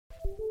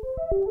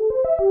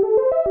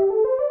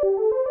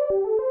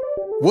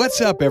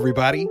What's up,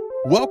 everybody?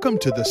 Welcome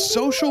to the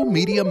Social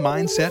Media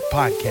Mindset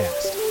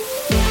Podcast.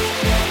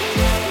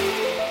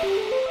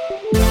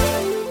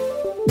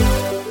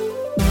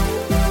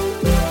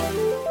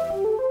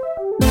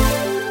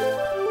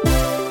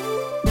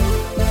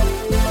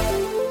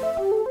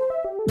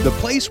 The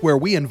place where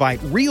we invite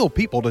real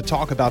people to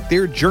talk about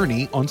their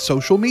journey on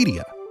social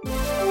media.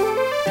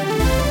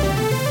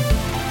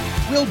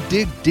 We'll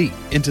dig deep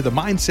into the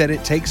mindset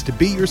it takes to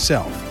be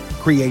yourself,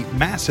 create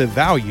massive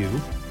value,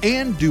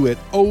 and do it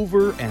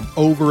over and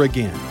over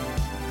again.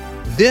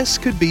 This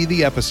could be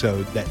the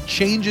episode that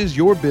changes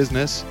your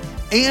business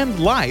and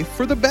life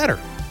for the better.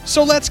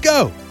 So let's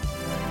go.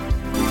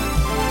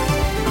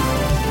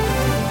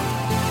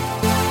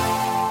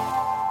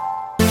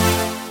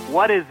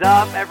 What is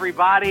up,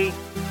 everybody?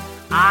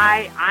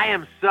 I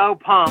am so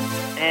pumped,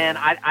 and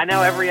I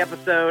know every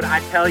episode I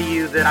tell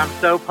you that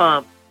I'm so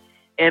pumped,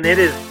 and it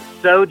is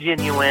so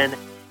genuine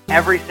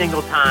every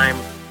single time.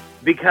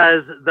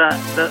 Because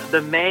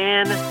the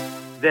man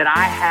that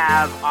I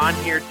have on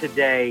here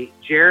today,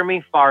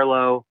 Jeremy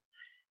Farlow,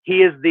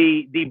 he is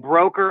the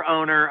broker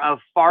owner of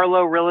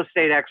Farlow Real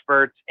Estate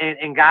Experts.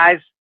 And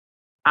guys,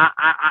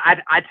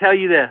 I tell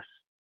you this,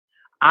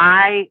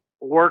 I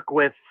work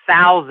with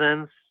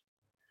thousands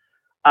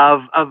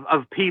of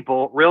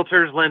people,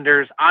 realtors,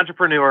 lenders,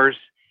 entrepreneurs,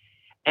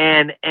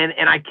 and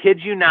I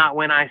kid you not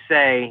when I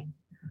say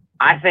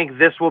I think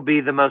this will be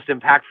the most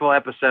impactful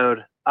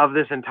episode of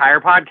this entire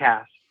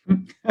podcast.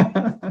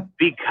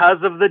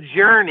 Because of the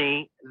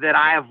journey that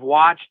I have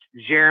watched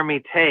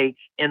Jeremy take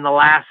in the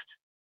last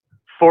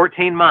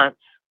 14 months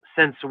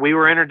since we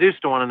were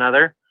introduced to one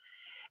another.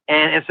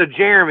 And so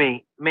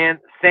Jeremy, man,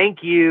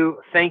 thank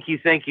you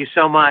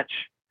so much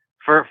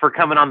for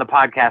coming on the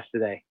podcast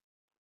today.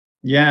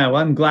 Yeah, well,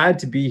 I'm glad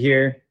to be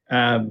here.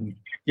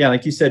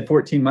 Like you said,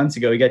 14 months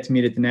ago, we got to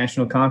meet at the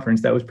national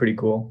conference. That was pretty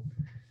cool.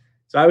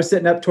 So I was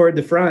sitting up toward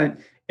the front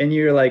and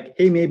you're like,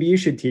 hey, maybe you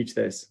should teach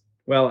this.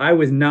 Well, I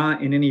was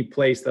not in any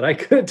place that I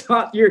could have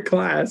taught your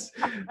class,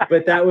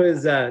 but that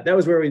was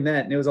where we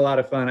met, and it was a lot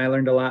of fun. I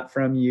learned a lot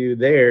from you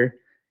there,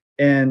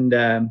 and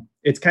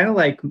it's kind of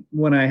like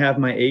when I have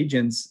my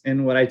agents,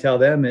 and what I tell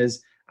them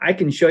is, I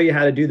can show you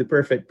how to do the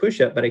perfect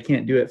push-up, but I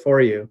can't do it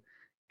for you.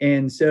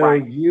 And so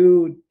right.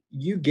 You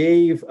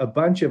gave a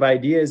bunch of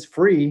ideas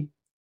free,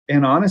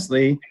 and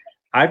honestly,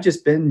 I've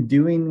just been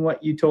doing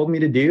what you told me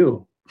to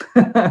do,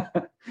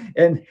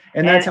 and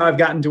that's how I've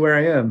gotten to where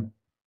I am.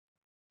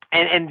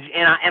 And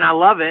I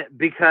love it,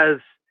 because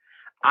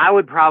I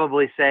would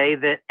probably say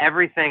that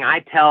everything I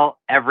tell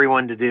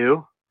everyone to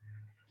do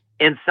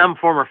in some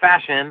form or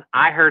fashion,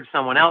 I heard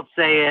someone else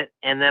say it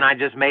and then I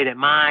just made it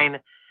mine,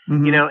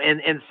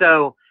 and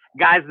so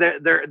guys,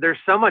 there's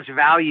so much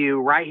value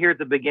right here at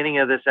the beginning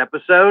of this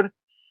episode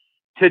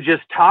to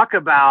just talk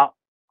about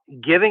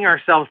giving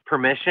ourselves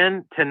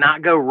permission to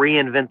not go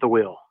reinvent the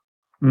wheel.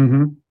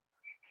 Mm-hmm.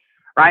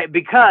 Right.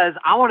 Because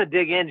I want to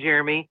dig in,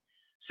 Jeremy.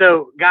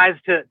 So guys,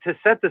 to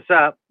set this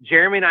up,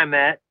 Jeremy and I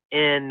met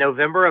in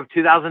November of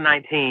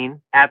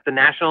 2019 at the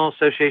National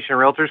Association of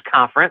Realtors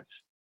Conference.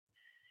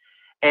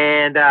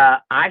 And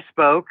I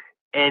spoke,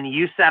 and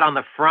you sat on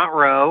the front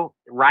row,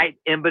 right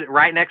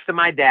next to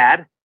my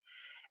dad.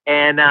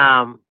 And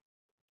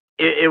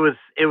it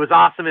was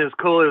awesome. It was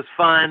cool. It was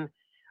fun.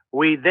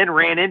 We then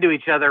ran into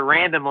each other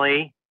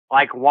randomly,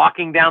 like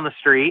walking down the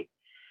street.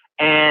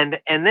 And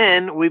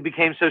then we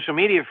became social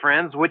media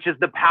friends, which is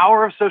the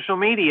power of social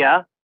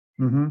media.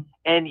 Mm-hmm.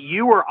 And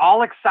you were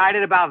all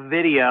excited about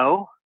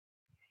video,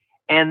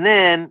 and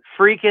then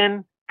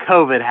freaking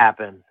COVID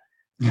happened.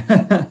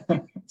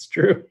 It's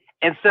true.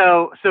 And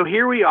so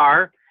here we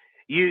are.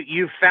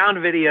 You found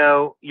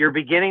video. You're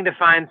beginning to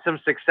find some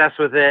success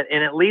with it,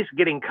 and at least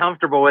getting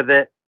comfortable with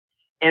it.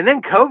 And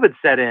then COVID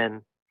set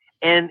in,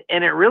 and it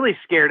really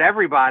scared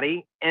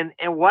everybody. And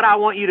what I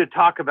want you to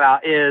talk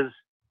about is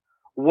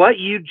what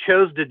you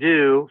chose to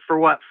do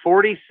for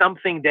 40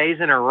 something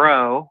days in a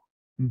row.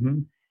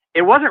 Mm-hmm.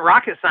 It wasn't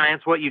rocket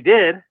science what you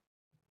did,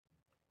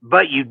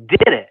 but you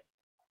did it.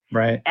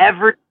 Right.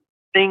 Every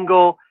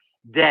single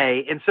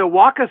day. And so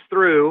walk us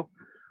through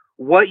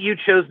what you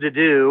chose to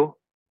do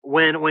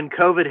when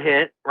COVID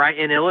hit, right,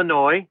 in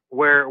Illinois,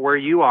 where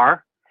you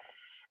are,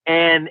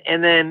 and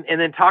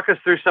then talk us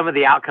through some of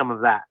the outcome of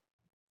that.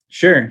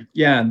 Sure.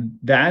 Yeah.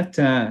 That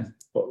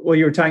you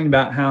were talking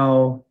about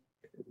how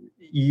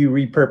you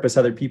repurpose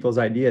other people's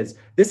ideas.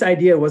 This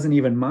idea wasn't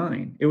even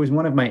mine. It was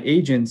one of my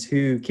agents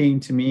who came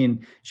to me,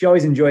 and she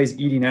always enjoys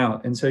eating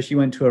out. And so she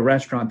went to a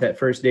restaurant that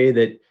first day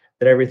that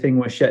everything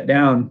was shut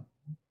down.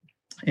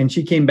 And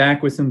she came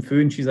back with some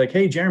food, and she's like,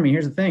 hey, Jeremy,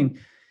 here's the thing.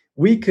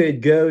 We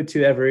could go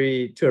to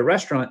a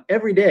restaurant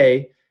every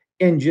day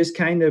and just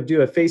kind of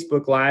do a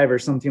Facebook Live or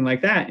something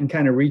like that, and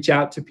kind of reach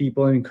out to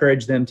people and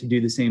encourage them to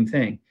do the same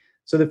thing.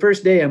 So the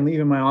first day I'm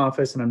leaving my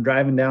office and I'm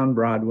driving down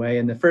Broadway,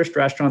 and the first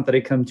restaurant that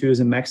I come to is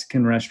a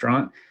Mexican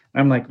restaurant.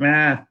 I'm like,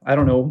 I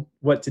don't know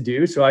what to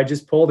do. So I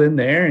just pulled in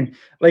there, and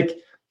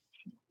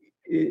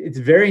it's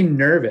very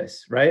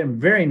nervous, right? I'm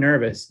very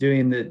nervous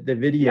doing the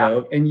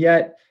video. Yeah. And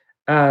yet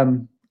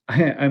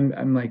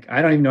I'm like,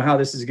 I don't even know how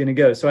this is going to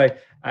go. So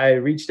I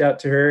reached out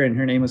to her, and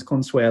her name was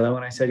Consuelo.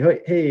 And I said,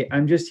 hey,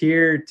 I'm just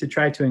here to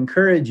try to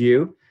encourage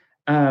you.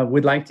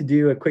 Would like to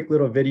do a quick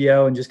little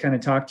video and just kind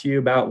of talk to you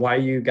about why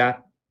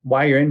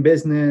you're in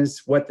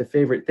business, what the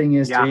favorite thing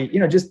is to eat,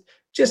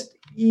 just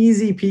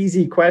easy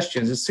peasy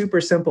questions. It's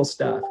super simple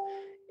stuff.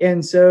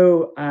 And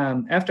so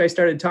after I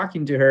started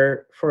talking to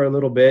her for a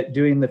little bit,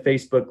 doing the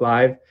Facebook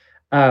Live,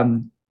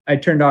 I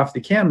turned off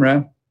the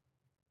camera,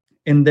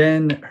 and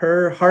then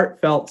her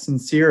heartfelt,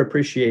 sincere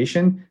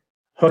appreciation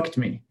hooked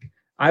me.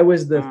 I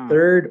was the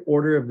third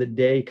order of the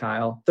day,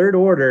 Kyle, third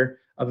order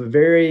of a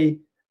very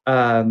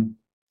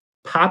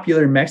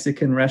popular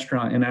Mexican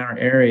restaurant in our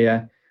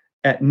area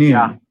at noon.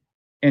 Yeah.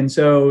 And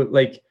so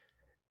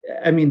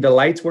the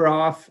lights were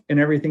off and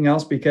everything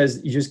else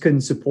because you just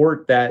couldn't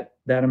support that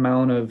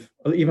amount of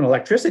even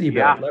electricity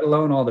bill, let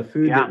alone all the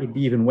food that would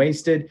be even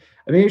wasted.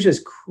 I mean, it was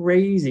just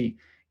crazy.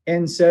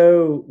 And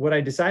so what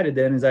I decided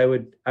then is I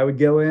would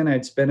go in,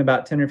 I'd spend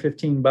about 10 or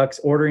 15 bucks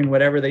ordering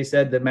whatever they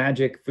said the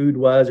magic food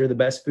was or the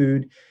best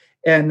food.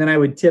 And then I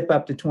would tip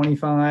up to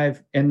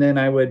 25, and then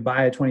I would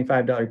buy a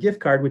 $25 gift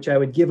card, which I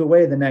would give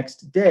away the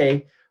next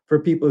day for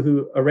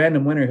people a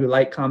random winner who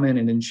liked,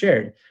 commented, and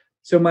shared.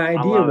 So my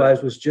idea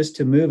was just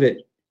to move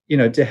it,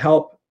 to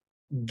help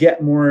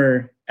get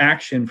more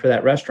action for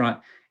that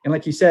restaurant. And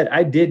like you said,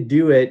 I did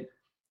do it.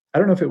 I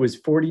don't know if it was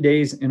 40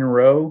 days in a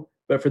row,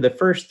 but for the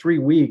first 3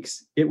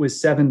 weeks, it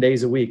was 7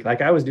 days a week.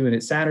 Like I was doing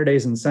it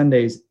Saturdays and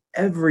Sundays,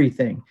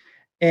 everything.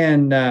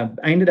 And I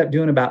ended up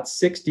doing about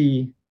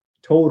 60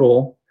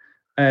 total.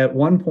 At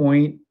one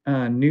point,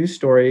 a news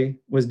story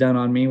was done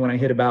on me when I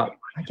hit about,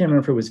 I can't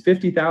remember if it was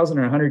 50,000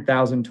 or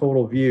 100,000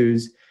 total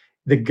views.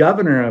 The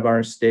governor of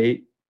our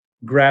state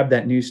grabbed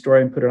that news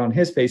story and put it on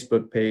his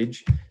Facebook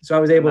page. So I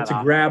was able to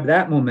grab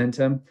that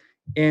momentum.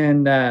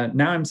 And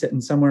now I'm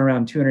sitting somewhere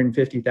around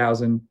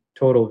 250,000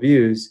 total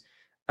views.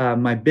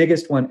 My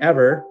biggest one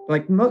ever,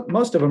 like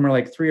most of them are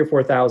like 3,000 or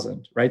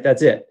 4,000, right?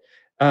 That's it.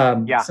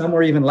 Some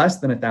were even less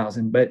than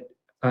 1,000, but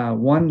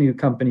one new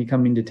company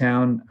coming to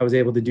town, I was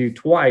able to do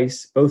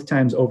twice, both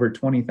times over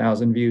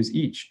 20,000 views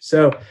each.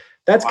 So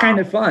that's kind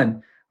of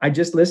fun. I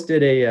just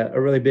listed a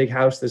really big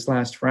house this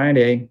last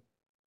Friday.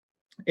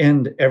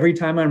 And every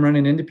time I'm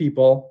running into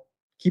people,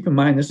 keep in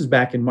mind, this was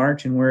back in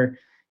March, and we're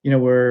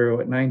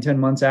 9-10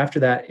 months after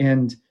that.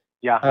 And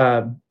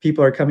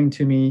people are coming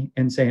to me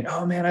and saying,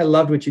 oh man, I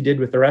loved what you did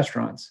with the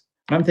restaurants.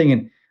 And I'm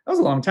thinking, that was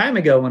a long time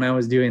ago when I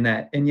was doing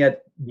that. And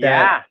yet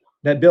that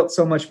built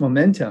so much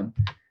momentum.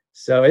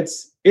 So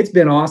it's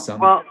been awesome.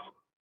 Well,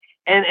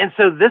 and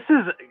so this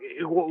is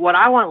what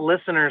I want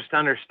listeners to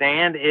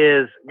understand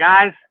is,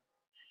 guys,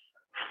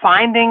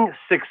 finding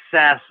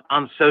success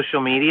on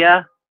social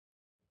media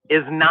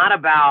is not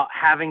about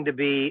having to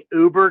be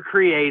uber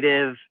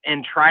creative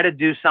and try to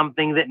do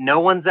something that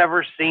no one's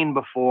ever seen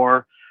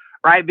before,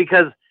 right?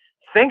 Because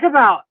think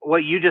about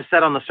what you just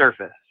said on the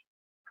surface,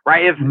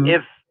 right?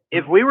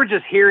 If we were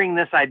just hearing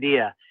this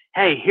idea,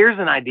 hey, here's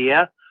an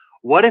idea.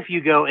 What if you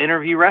go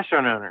interview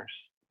restaurant owners?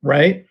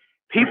 Right.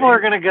 People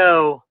are going to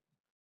go,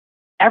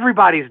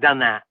 everybody's done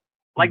that.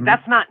 Like,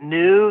 that's not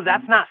new.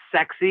 That's not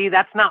sexy.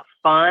 That's not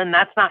fun.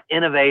 That's not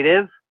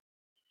innovative.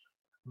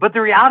 But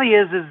the reality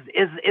is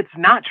it's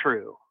not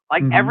true.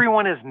 Like,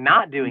 everyone is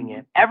not doing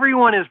it.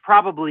 Everyone has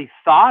probably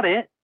thought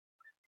it,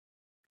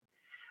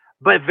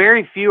 but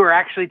very few are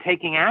actually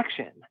taking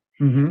action.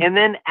 And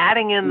then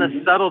adding in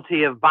the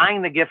subtlety of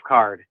buying the gift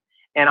card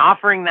and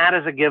offering that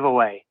as a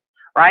giveaway,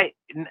 right?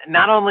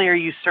 Not only are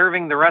you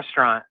serving the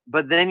restaurant,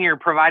 but then you're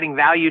providing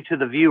value to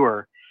the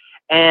viewer.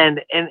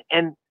 And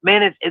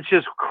man, it's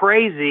just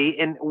crazy.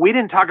 And we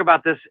didn't talk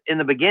about this in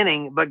the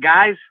beginning, but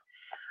guys,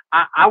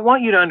 I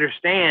want you to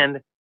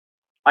understand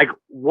like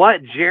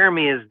what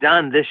Jeremy has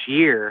done this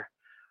year.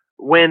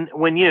 When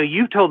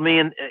you've told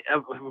me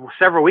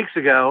several weeks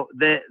ago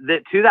that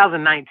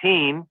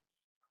 2019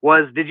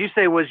 was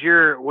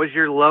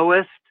your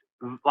lowest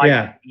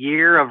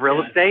year of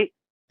real estate?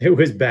 It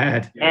was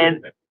bad.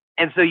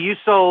 And so you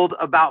sold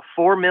about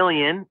 4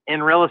 million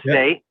in real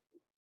estate,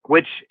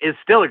 which is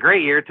still a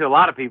great year to a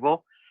lot of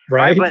people.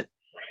 Right.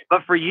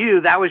 But for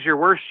you, that was your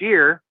worst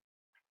year.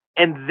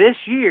 And this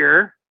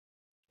year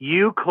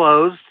you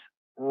closed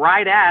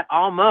right at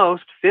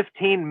almost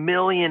 $15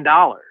 million.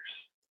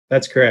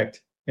 That's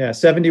correct. Yeah.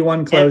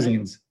 71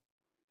 closings.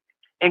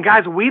 And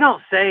guys, we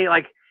don't say,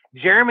 like,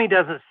 Jeremy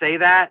doesn't say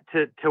that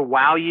to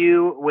wow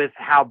you with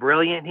how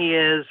brilliant he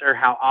is or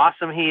how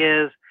awesome he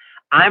is.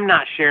 I'm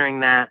not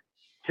sharing that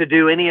to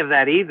do any of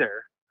that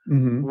either.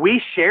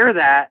 We share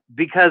that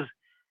because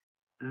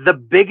the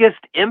biggest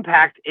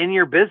impact in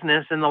your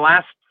business in the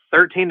last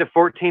 13 to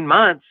 14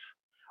 months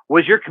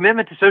was your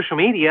commitment to social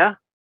media.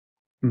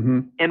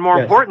 And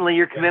more importantly,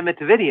 your commitment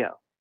to video.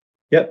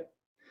 Yep.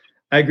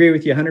 I agree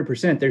with you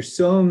 100%. There's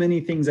so many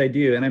things I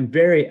do, and I'm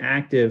very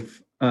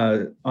active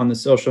on the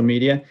social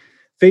media.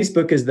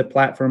 Facebook is the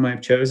platform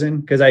I've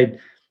chosen because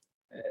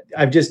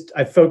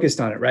I've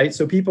focused on it, right?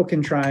 So people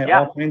can try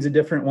all kinds of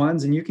different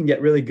ones and you can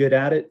get really good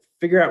at it.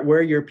 figure out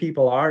where your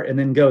people are and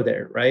then go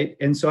there, right?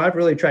 And so I've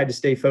really tried to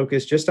stay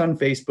focused just on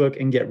Facebook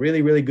and get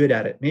really, really good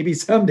at it. Maybe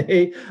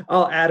someday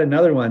I'll add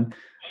another one.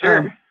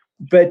 Sure.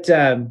 But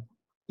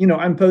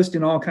I'm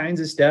posting all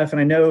kinds of stuff. And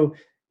I know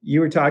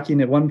you were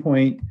talking at one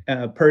point,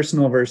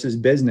 personal versus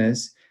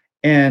business.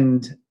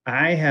 And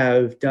I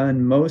have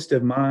done most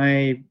of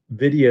my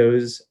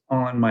videos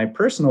on my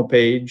personal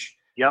page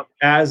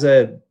as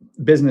a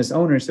business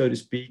owner, so to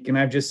speak. And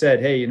I've just said,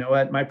 hey, you know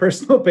what? My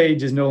personal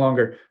page is no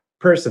longer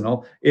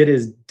personal. It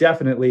is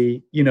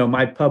definitely,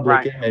 my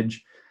public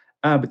image.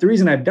 But the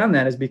reason I've done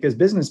that is because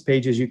business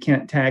pages, you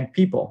can't tag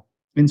people.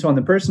 And so on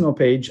the personal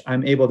page,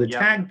 I'm able to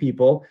tag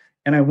people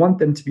and I want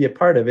them to be a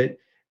part of it.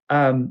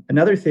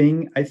 Another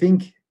thing, I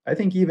think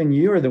even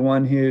you are the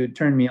one who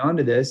turned me on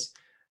to this.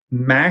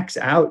 Max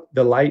out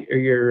the light or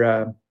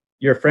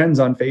your friends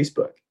on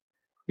Facebook.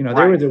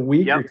 There was a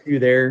week or two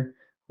there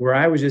where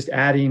I was just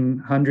adding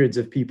hundreds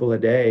of people a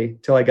day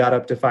till I got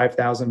up to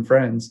 5,000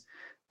 friends.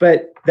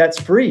 But that's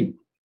free.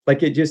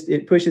 Like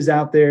it pushes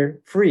out there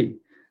free.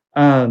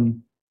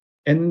 And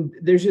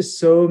there's just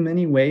so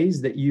many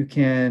ways that you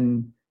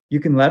can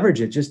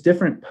leverage it. Just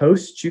different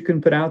posts you can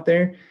put out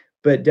there,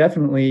 but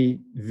definitely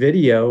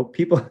video.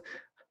 People,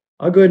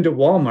 I'll go into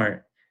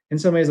Walmart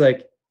and somebody's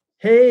like,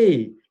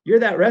 hey, you're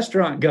that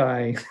restaurant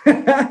guy.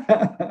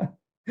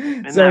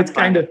 So it's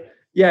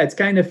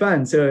kind of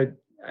fun. So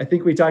I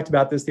think we talked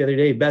about this the other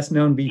day. Best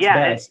known beats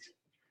best.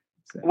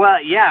 Well,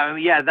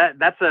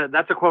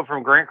 that's a quote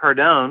from Grant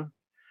Cardone,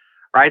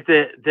 right?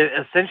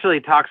 That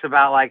essentially talks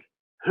about like,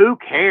 who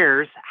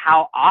cares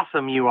how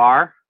awesome you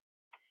are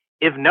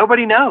if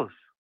nobody knows?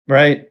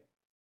 Right.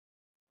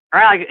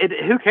 Like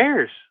who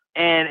cares?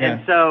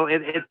 And so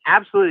it's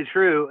absolutely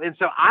true. And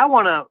so I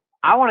want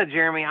to,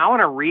 Jeremy,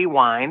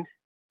 rewind.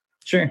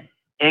 Sure.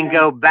 And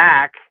go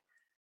back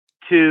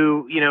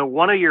to,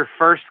 one of your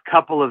first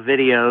couple of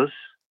videos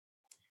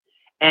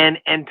and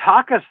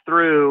talk us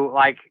through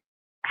like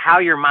how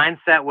your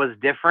mindset was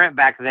different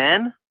back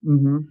then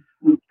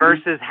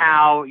versus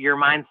how your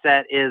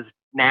mindset is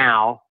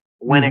now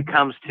when it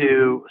comes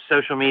to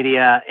social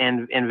media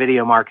and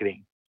video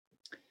marketing.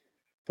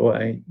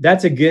 Boy,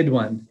 that's a good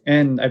one.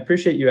 And I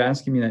appreciate you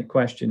asking me that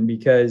question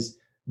because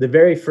the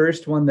very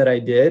first one that I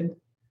did,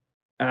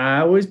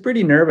 I was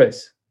pretty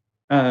nervous.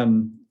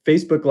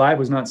 Facebook Live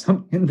was not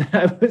something that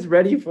I was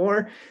ready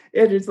for.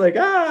 And it's like,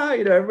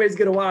 everybody's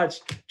going to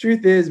watch.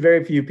 Truth is,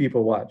 very few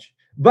people watch.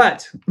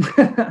 But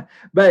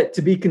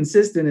to be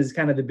consistent is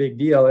kind of the big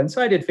deal. And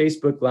so I did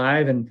Facebook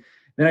Live and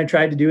then I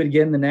tried to do it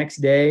again the next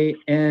day.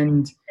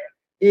 And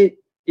it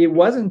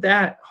wasn't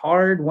that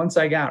hard once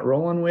I got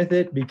rolling with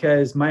it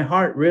because my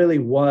heart really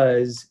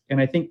was, and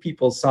I think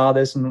people saw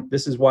this and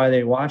this is why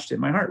they watched it.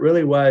 My heart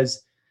really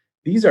was,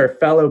 these are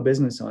fellow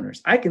business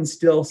owners. I can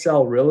still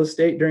sell real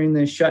estate during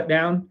this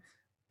shutdown,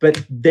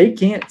 but they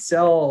can't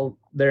sell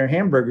their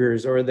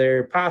hamburgers or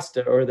their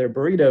pasta or their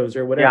burritos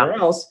or whatever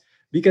else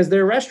because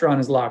their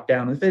restaurant is locked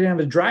down. If they didn't have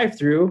a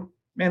drive-through,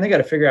 man, they got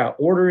to figure out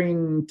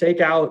ordering,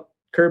 takeout,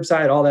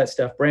 curbside, all that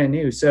stuff, brand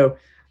new. So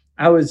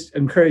I was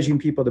encouraging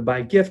people to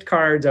buy gift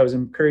cards. I was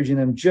encouraging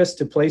them just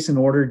to place an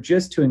order,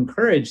 just to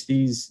encourage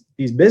these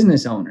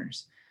business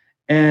owners.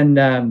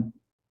 And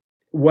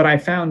what I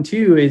found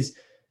too is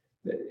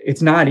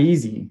it's not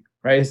easy,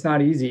 right? It's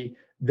not easy.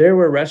 There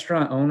were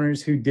restaurant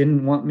owners who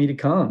didn't want me to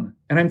come.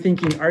 And I'm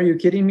thinking, are you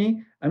kidding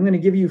me? I'm going to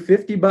give you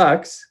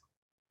 $50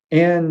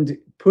 and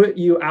put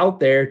you out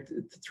there.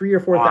 3,000 or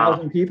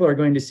 4,000 people are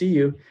going to see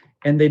you.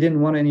 And they didn't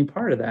want any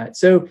part of that.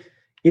 So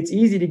it's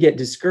easy to get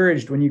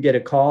discouraged when you get a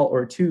call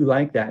or two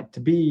like that.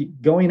 To be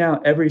going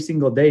out every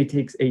single day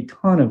takes a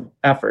ton of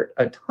effort.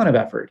 A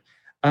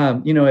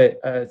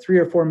 3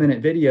 or 4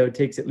 minute video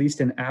takes at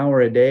least an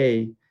hour a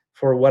day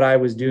for what I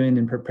was doing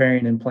and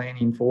preparing and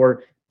planning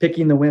for,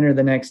 picking the winner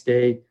the next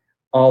day,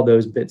 all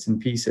those bits and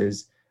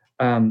pieces.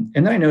 And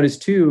then I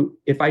noticed too,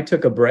 if I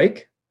took a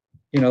break,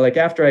 like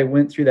after I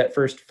went through that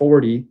first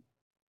 40,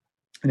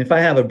 and if I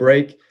have a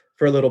break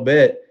for a little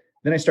bit,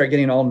 then I start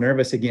getting all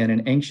nervous again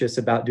and anxious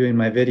about doing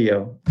my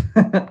video.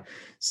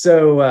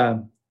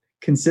 So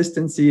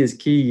consistency is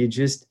key. You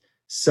just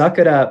suck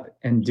it up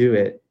and do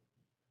it.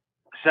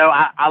 So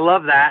I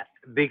love that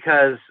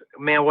because,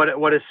 man,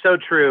 what is so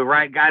true,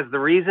 right, guys? The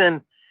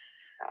reason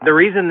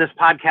this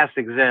podcast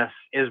exists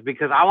is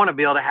because I want to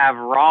be able to have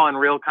raw and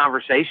real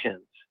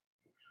conversations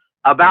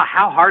about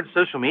how hard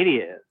social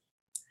media is,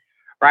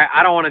 right?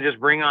 I don't want to just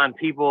bring on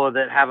people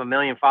that have 1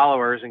 million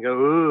followers and go,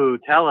 ooh,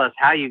 tell us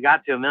how you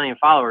got to 1 million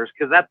followers,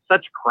 because that's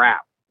such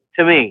crap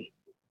to me,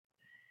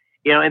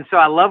 And so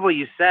I love what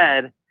you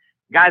said,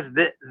 guys.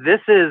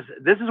 This is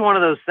one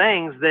of those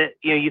things that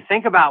you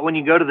think about when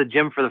you go to the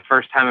gym for the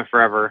first time in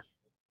forever,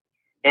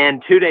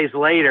 and 2 days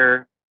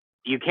later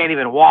you can't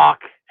even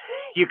walk,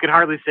 you can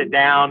hardly sit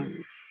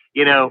down,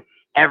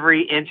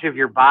 every inch of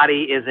your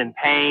body is in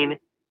pain.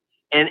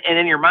 And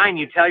in your mind,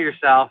 you tell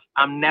yourself,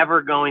 I'm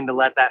never going to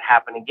let that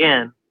happen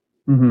again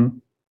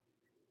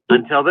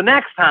until the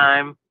next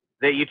time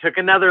that you took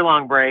another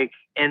long break.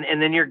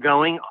 And then you're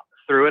going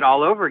through it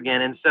all over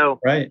again. And so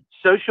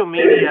social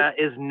media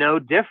is no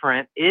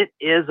different. It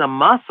is a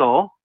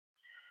muscle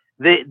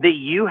that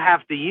you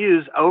have to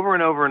use over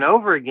and over and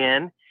over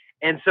again.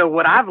 And so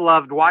what I've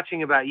loved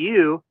watching about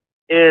you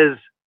is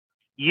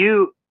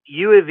you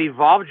have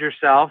evolved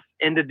yourself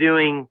into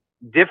doing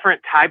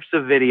different types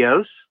of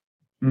videos.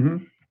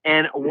 Mm-hmm.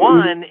 And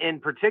one in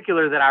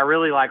particular that I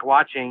really like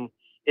watching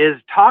is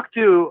talk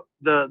to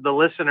the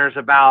listeners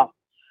about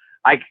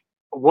like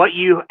what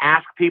you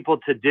ask people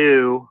to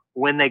do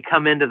when they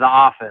come into the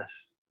office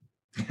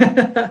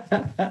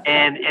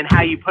and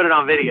how you put it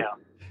on video.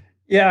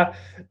 Yeah,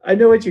 I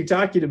know what you're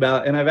talking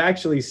about. And I've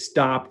actually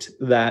stopped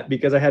that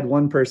because I had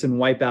one person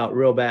wipe out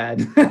real bad.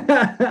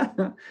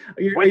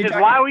 Which is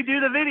why we do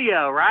the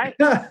video, right?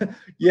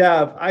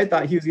 Yeah, I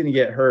thought he was going to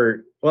get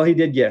hurt. Well, he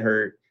did get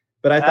hurt,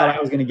 but I thought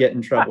I was going to get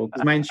in trouble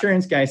because my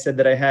insurance guy said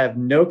that I have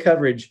no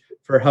coverage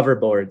for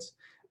hoverboards.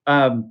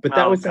 But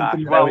that was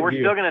something that we're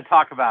still going to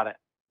talk about it.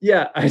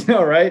 Yeah, I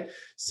know, right?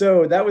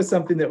 So that was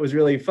something that was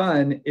really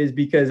fun is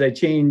because I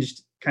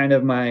changed kind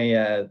of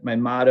my my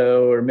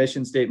motto or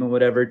mission statement,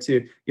 whatever,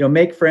 to,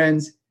 make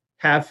friends,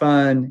 have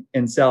fun,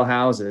 and sell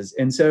houses.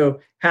 And so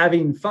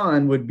having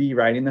fun would be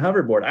riding the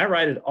hoverboard. I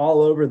ride it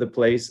all over the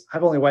place.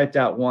 I've only wiped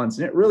out once,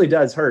 and it really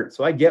does hurt.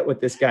 So I get what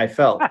this guy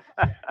felt.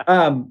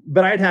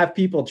 But I'd have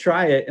people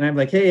try it, and I'm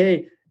like,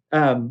 hey,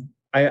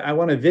 I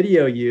want to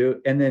video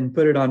you and then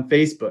put it on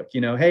Facebook,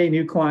 hey,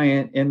 new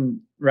client and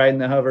riding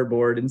the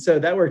hoverboard. And so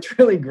that worked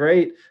really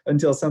great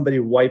until somebody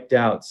wiped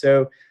out.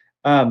 So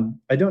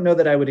I don't know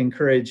that I would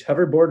encourage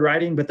hoverboard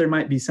riding, but there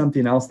might be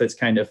something else that's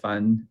kind of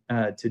fun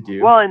to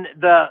do. Well, and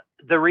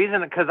the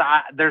reason, because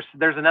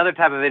there's another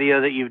type of video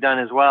that you've done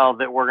as well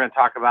that we're going to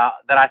talk about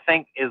that I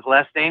think is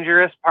less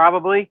dangerous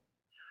probably.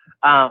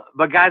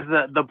 But guys,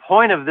 the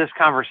point of this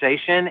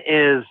conversation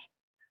is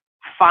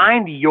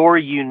find your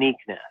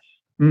uniqueness.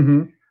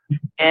 Mm-hmm.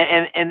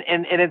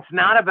 And it's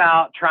not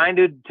about trying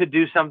to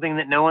do something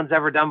that no one's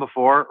ever done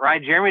before,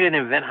 right? Jeremy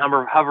didn't invent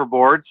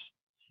hoverboards.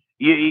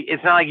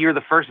 It's not like you're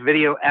the first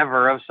video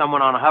ever of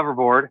someone on a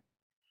hoverboard,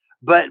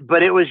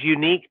 but it was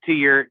unique to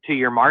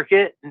your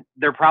market.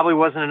 There probably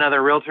wasn't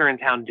another realtor in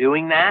town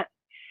doing that.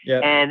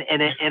 Yep. And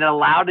it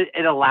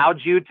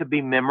allowed you to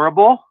be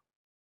memorable.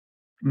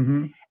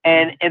 Mm-hmm.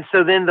 And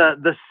so then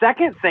the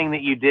second thing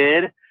that you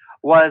did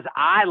was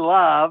I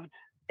loved,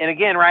 and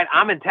again, right,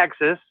 I'm in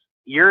Texas,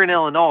 you're in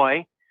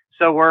Illinois,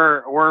 so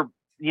we're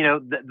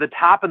the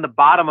top and the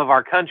bottom of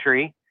our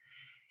country.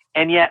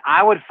 And yet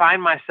I would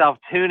find myself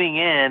tuning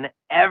in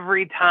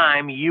every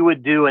time you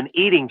would do an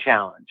eating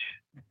challenge.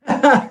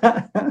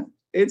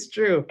 It's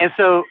true. And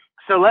so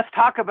let's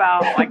talk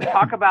about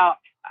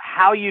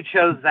how you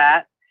chose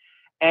that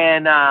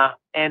and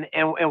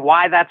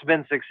why that's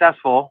been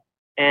successful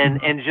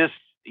and just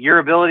your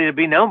ability to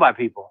be known by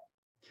people.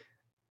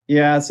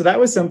 Yeah. So that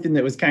was something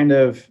that was kind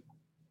of,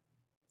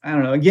 I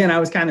don't know. Again, I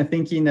was kind of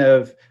thinking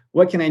of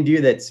what can I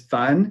do that's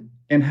fun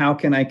and how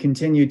can I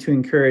continue to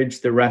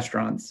encourage the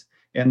restaurants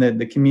and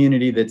the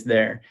community that's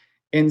there.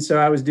 And so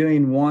I was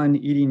doing one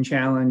eating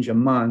challenge a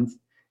month.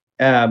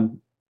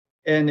 And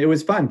it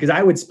was fun because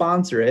I would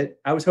sponsor it.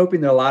 I was hoping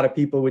that a lot of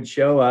people would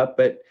show up,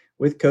 but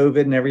with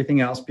COVID and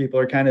everything else, people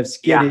are kind of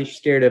skittish,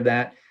 scared of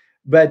that.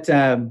 But,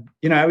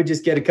 I would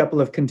just get a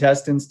couple of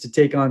contestants to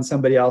take on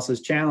somebody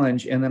else's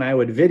challenge. And then I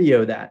would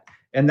video that.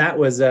 And that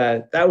was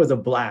a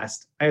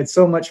blast. I had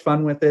so much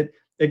fun with it.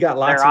 It got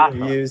lots of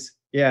views.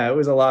 Yeah, it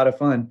was a lot of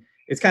fun.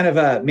 It's kind of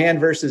a man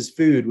versus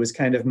food was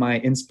kind of my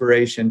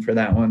inspiration for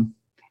that one.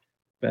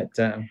 But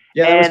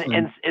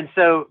and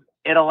so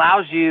it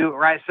allows you,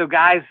 right? So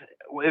guys,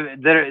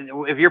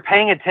 if you're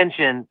paying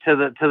attention to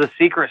the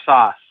secret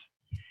sauce,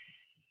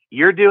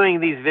 you're doing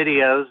these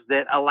videos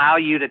that allow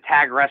you to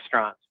tag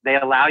restaurants. They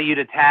allow you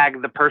to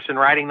tag the person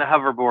riding the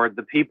hoverboard,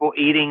 the people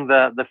eating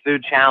the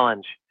food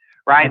challenge,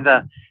 right?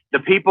 The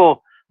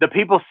people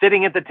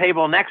sitting at the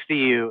table next to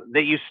you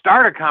that you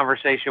start a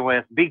conversation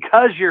with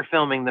because you're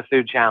filming the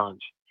food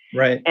challenge.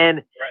 Right.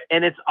 And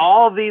it's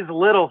all these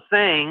little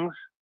things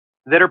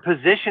that are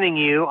positioning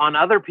you on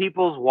other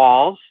people's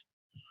walls,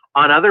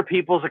 on other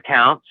people's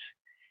accounts,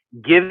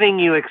 giving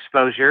you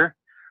exposure,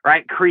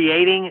 right?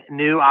 Creating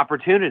new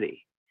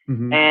opportunity.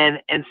 Mm-hmm.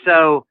 And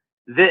so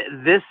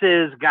this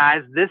is,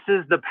 guys, this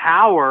is the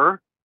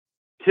power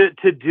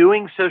to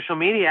doing social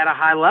media at a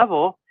high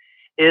level,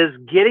 is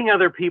getting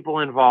other people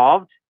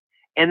involved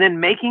and then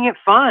making it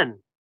fun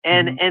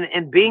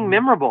and being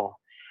memorable.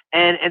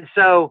 And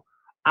so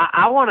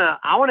I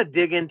want to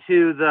dig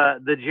into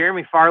the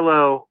Jeremy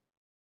Farlow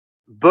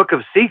Book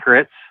of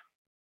Secrets.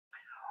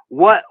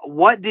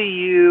 What do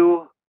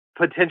you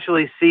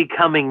potentially see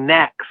coming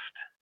next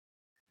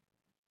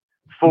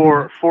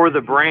for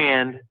the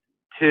brand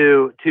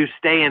to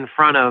stay in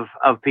front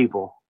of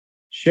people?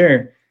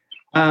 Sure.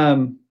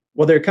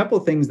 Well, there are a couple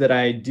of things that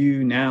I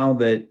do now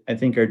that I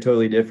think are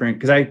totally different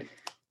because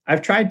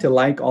I've tried to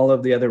like all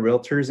of the other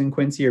realtors in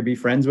Quincy or be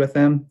friends with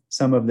them.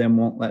 Some of them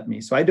won't let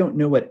me. So I don't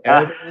know what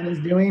everyone is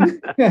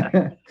doing.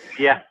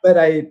 Yeah. But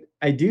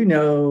I do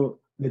know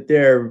that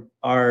there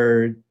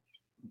are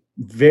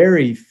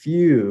very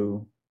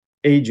few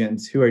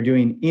agents who are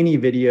doing any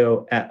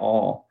video at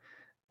all.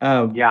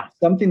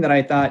 Something that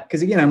I thought,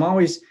 because again, I'm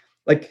always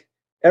like,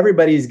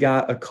 everybody's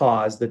got a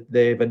cause that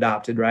they've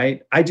adopted,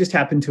 right? I just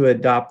happen to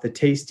adopt the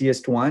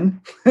tastiest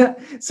one.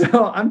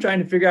 So I'm trying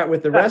to figure out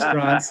with the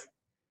restaurants,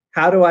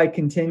 how do I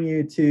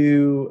continue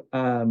to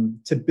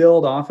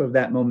build off of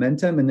that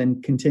momentum and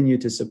then continue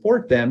to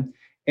support them?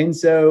 And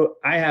so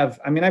I've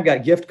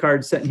got gift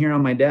cards sitting here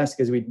on my desk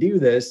as we do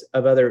this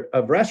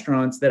of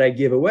restaurants that I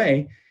give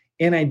away.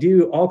 And I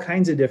do all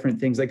kinds of different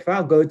things. Like if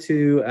I'll go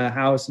to a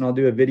house and I'll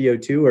do a video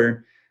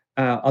tour,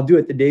 I'll do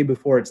it the day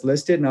before it's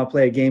listed, and I'll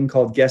play a game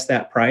called Guess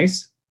That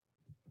Price.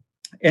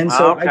 And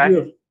so I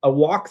do a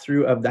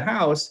walkthrough of the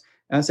house,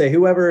 and I say,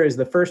 whoever is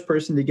the first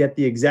person to get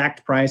the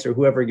exact price, or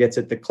whoever gets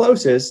it the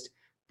closest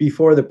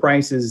before the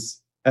price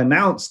is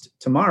announced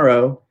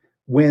tomorrow,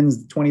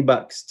 wins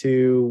 $20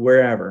 to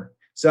wherever.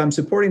 So I'm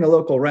supporting a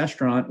local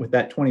restaurant with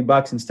that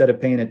 $20 instead of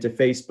paying it to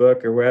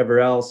Facebook or wherever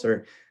else,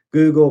 or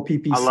Google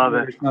PPC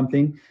or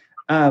something.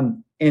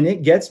 And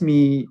it gets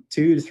me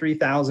 2,000 to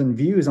 3,000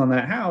 views on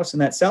that house.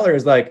 And that seller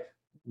is like,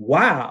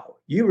 wow,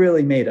 you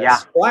really made a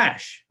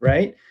splash,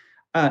 right?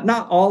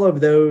 Not all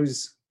of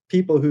those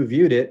people who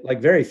viewed it,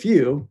 like very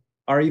few,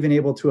 are even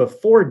able to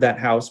afford that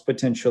house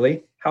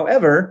potentially.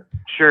 However,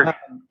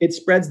 it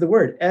spreads the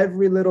word.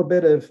 Every little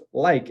bit of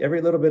like,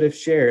 every little bit of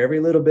share, every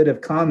little bit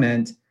of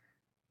comment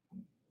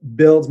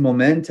builds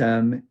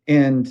momentum.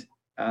 And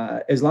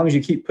as long as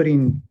you keep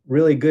putting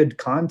really good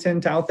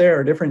content out there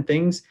or different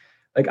things,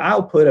 like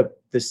I'll put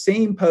the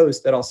same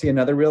post that I'll see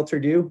another realtor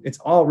do. It's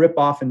all rip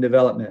off and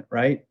development,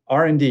 right?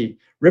 R&D,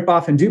 rip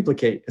off and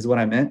duplicate is what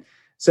I meant.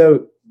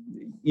 So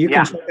you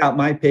can check out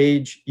my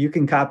page. You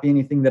can copy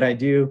anything that I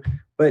do,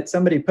 but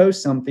somebody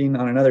posts something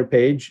on another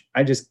page,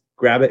 I just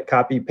grab it,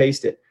 copy,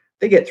 paste it.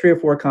 They get 3 or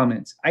 4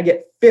 comments. I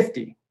get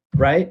 50,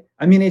 right?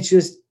 I mean, it's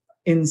just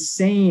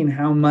insane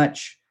how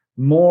much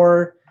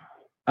more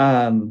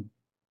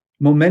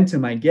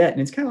momentum I get.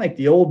 And it's kind of like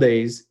the old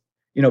days,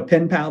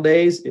 pen pal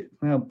days.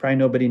 Probably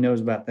nobody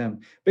knows about them.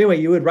 But anyway,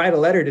 you would write a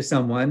letter to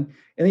someone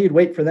and then you'd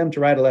wait for them to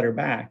write a letter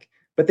back,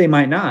 but they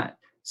might not.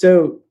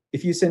 So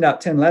if you send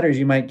out 10 letters,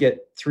 you might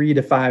get 3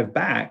 to 5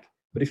 back.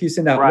 But if you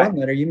send out 1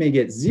 letter, you may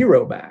get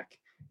 0 back.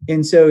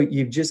 And so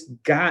you've just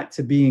got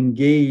to be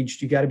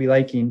engaged. You got to be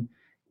liking.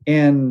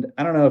 And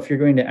I don't know if you're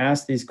going to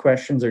ask these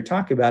questions or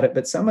talk about it,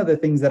 but some of the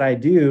things that I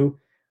do,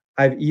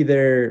 I've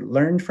either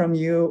learned from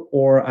you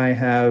or I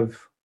have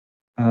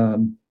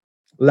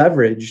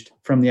leveraged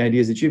from the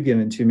ideas that you've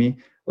given to me,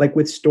 like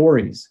with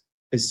stories.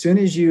 As soon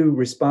as you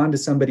respond to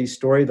somebody's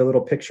story, the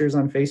little pictures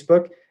on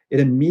Facebook, it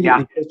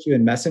immediately puts you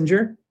in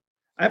Messenger.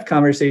 I have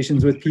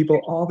conversations with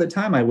people all the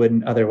time I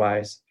wouldn't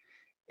otherwise.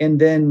 And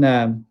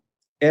then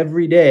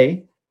every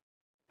day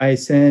I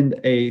send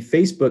a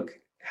Facebook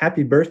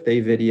happy birthday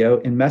video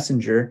in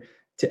Messenger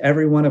to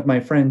every one of my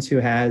friends who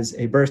has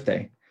a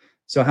birthday.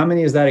 So how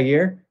many is that a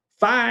year?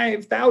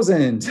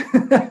 5,000.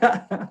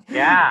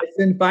 It's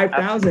been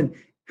 5,000.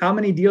 How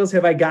many deals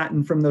have I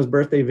gotten from those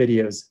birthday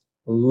videos?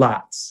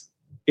 Lots.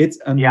 It's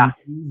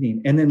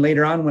amazing. And then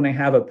later on, when I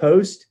have a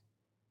post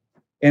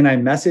and I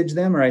message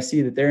them, or I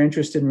see that they're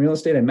interested in real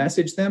estate, I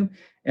message them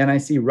and I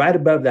see right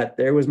above that,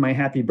 there was my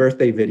happy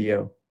birthday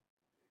video.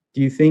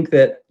 Do you think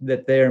that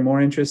they are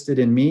more interested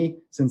in me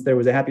since there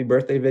was a happy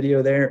birthday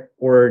video there,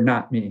 or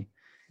not me?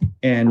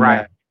 And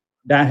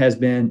that has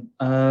been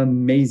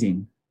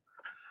amazing.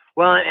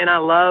 Well, and I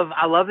love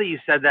that you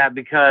said that,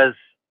 because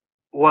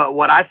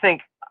what I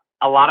think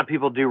a lot of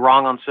people do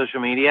wrong on social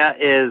media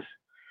is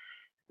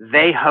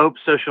they hope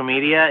social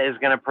media is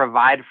going to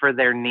provide for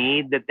their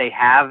need that they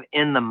have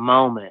in the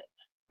moment.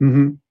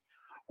 Mm-hmm.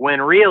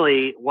 When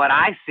really what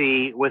I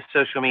see with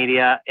social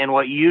media and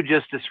what you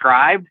just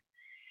described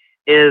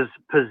is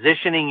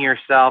positioning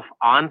yourself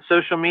on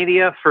social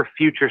media for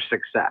future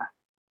success.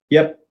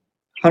 Yep.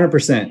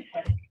 100%.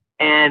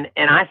 And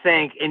I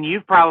think, and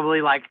you've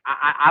probably, like,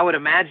 I would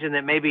imagine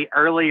that maybe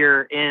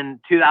earlier in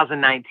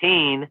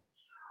 2019,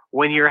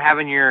 when you're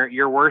having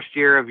your worst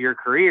year of your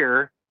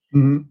career,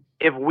 mm-hmm.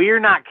 if we're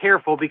not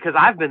careful, because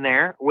I've been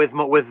there with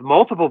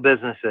multiple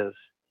businesses,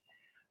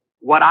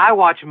 what I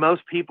watch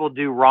most people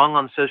do wrong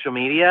on social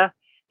media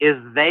is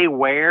they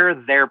wear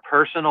their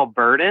personal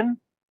burden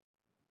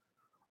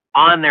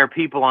on their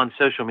people on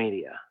social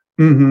media.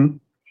 Mm-hmm.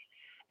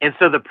 And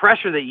so the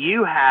pressure that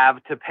you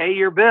have to pay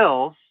your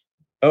bills,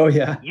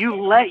 you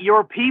let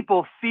your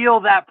people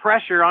feel that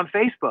pressure on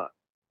Facebook.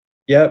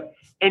 Yep.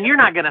 And you're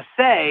not going to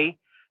say,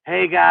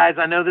 hey guys,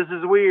 I know this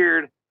is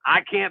weird.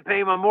 I can't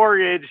pay my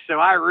mortgage, so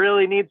I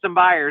really need some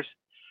buyers.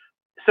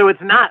 So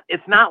it's not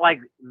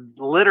like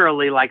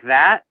literally like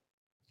that,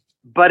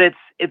 but it's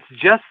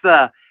just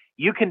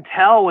you can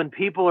tell when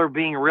people are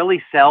being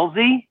really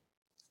salesy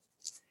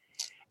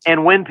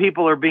and when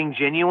people are being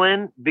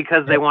genuine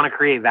because they want to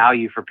create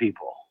value for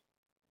people.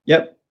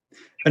 Yep.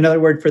 Another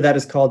word for that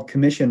is called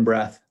commission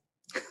breath.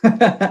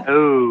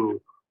 Oh,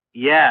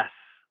 yes.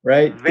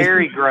 Right?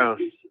 Very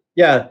gross.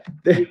 Yeah.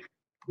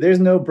 There's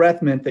no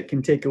breath mint that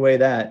can take away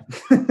that.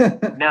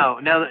 No,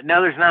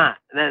 there's not.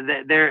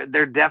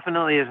 There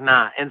definitely is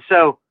not. And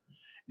so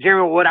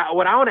Jeremy, what I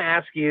want to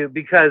ask you,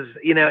 because,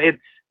 you know,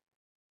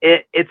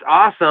 it's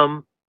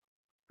awesome,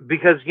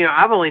 because, you know,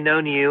 I've only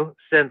known you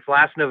since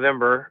last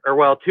November, or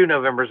well, 2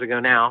 Novembers ago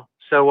now.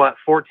 So what,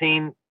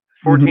 14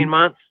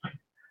 months?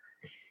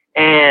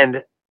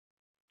 And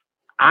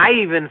I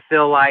even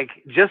feel like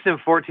just in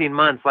 14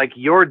 months, like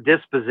your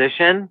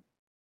disposition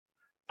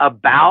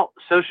about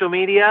social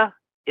media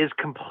is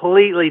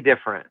completely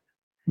different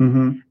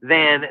than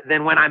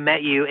when I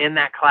met you in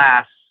that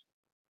class,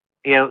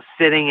 you know,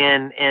 sitting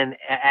in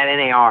at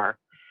NAR.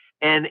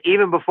 And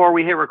even before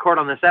we hit record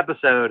on this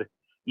episode,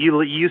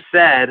 you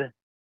said,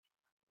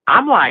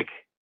 I'm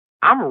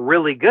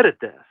really good at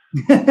this.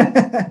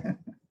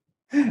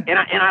 and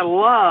I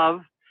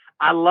love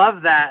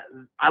that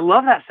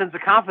sense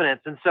of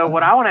confidence. And so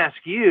what I want to ask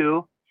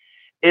you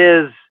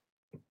is,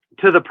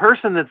 to the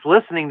person that's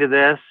listening to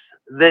this,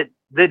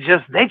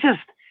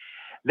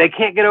 they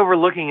can't get over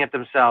looking at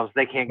themselves.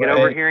 They can't get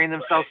over hearing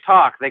themselves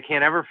talk. They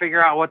can't ever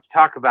figure out what to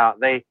talk about.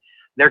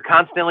 They're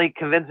constantly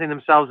convincing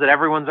themselves that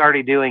everyone's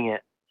already doing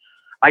it.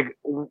 Like,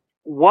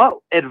 what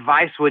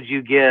advice would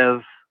you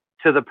give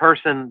to the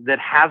person that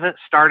hasn't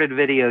started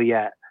video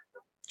yet?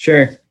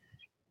 Sure.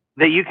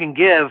 That you can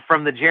give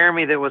from the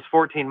Jeremy that was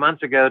 14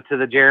 months ago to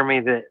the Jeremy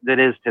that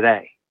is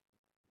today?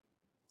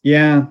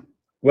 Yeah.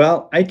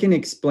 Well, I can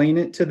explain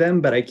it to them,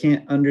 but I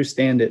can't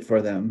understand it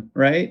for them.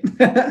 Right.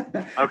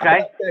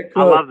 Okay.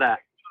 I love that.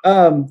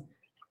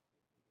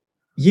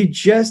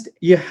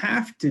 You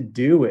have to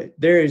do it.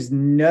 There is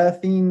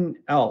nothing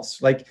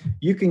else. Like,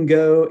 you can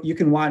listen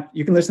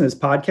to this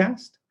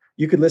podcast.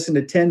 You could listen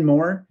to 10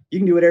 more. You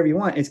can do whatever you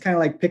want. It's kind of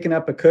like picking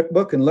up a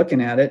cookbook and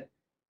looking at it.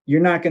 You're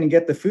not going to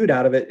get the food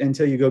out of it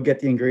until you go get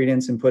the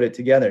ingredients and put it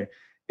together.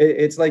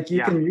 It's like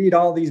you can read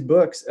all these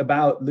books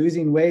about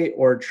losing weight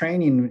or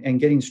training and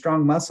getting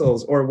strong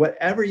muscles or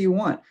whatever you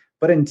want.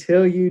 But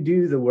until you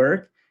do the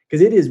work,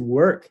 because it is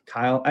work,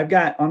 Kyle. I've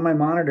got on my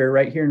monitor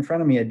right here in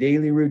front of me a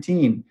daily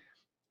routine,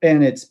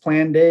 and it's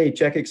plan day,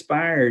 check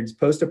expireds,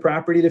 post a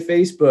property to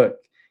Facebook,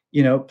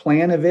 you know,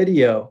 plan a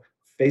video,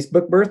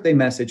 Facebook birthday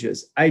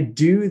messages. I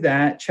do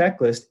that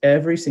checklist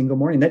every single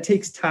morning. That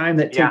takes time,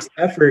 that takes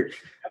effort,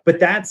 but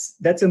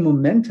that's a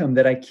momentum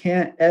that I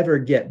can't ever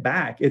get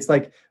back. It's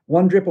like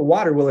one drip of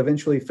water will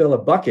eventually fill a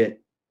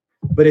bucket,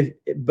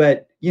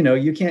 but you know,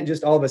 you can't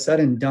just all of a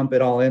sudden dump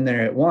it all in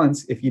there at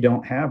once if you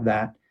don't have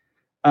that.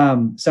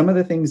 Some of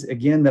the things,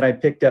 again, that I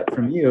picked up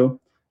from you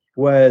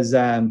was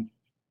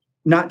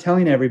not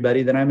telling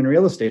everybody that I'm in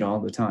real estate all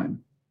the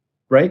time,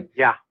 right?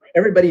 Yeah.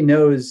 Everybody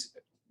knows.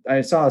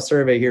 I saw a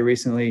survey here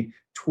recently,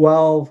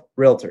 12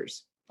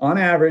 realtors on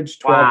average,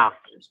 12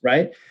 realtors,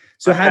 right?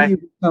 So how do you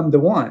become the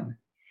one?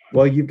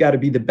 Well, you've got to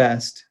be the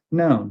best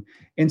known.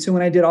 And so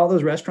when I did all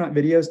those restaurant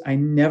videos, I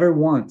never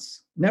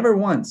once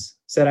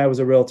said I was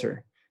a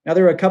realtor. Now,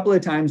 there were a couple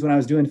of times when I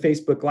was doing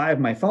Facebook Live,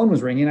 my phone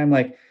was ringing. I'm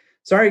like,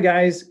 sorry,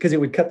 guys, because it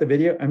would cut the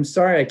video. I'm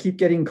sorry, I keep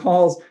getting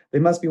calls. They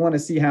must be want to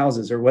see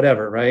houses or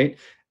whatever, right?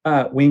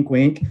 Wink,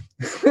 wink.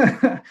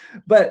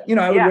 But, you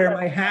know, I would wear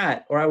my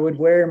hat, or I would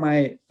wear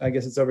my, I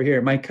guess it's over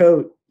here, my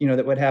coat, you know,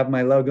 that would have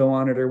my logo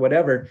on it or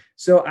whatever.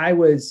 So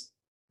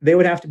they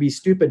would have to be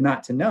stupid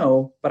not to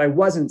know, but I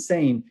wasn't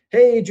saying,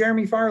 hey,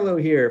 Jeremy Farlow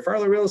here,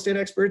 Farlow Real Estate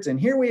Experts, and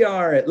here we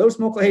are at Los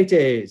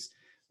Mocohetes,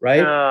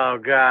 right? Oh,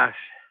 gosh.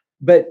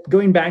 But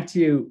going back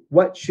to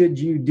what should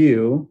you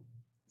do?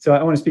 So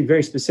I want to speak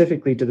very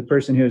specifically to the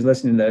person who is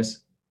listening to this.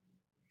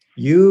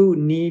 You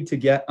need to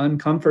get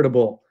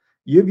uncomfortable.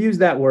 You've used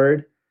that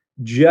word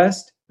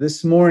just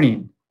this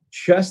morning.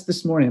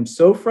 I'm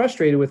so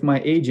frustrated with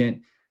my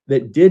agent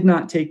that did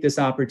not take this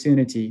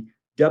opportunity.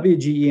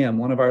 WGEM,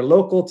 one of our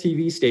local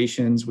TV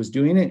stations, was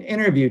doing an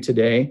interview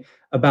today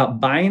about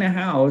buying a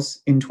house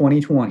in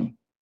 2020.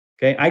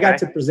 Okay. I got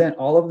to present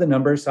all of the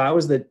numbers. So I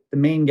was the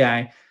main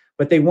guy,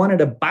 but they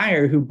wanted a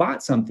buyer who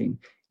bought something.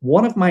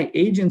 One of my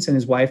agents and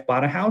his wife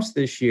bought a house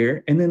this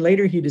year, and then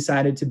later he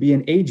decided to be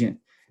an agent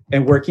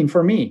and working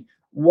for me.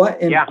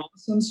 What an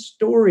awesome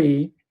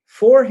story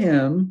for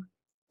him,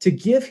 to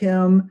give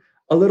him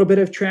a little bit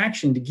of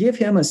traction, to give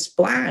him a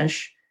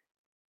splash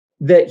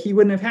that he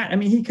wouldn't have had. I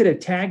mean, he could have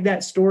tagged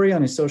that story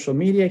on his social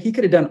media. He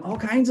could have done all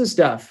kinds of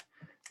stuff.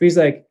 But he's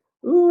like,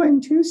 ooh, I'm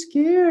too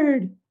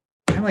scared.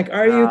 I'm like,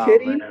 are you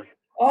kidding? Man.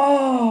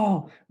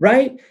 Oh,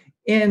 right.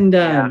 And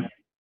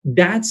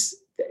that's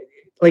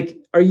like,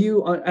 are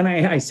you, and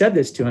I said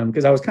this to him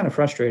because I was kind of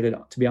frustrated,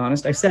 to be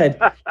honest. I said,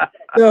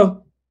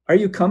 so are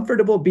you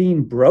comfortable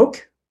being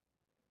broke?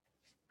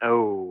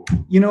 Oh,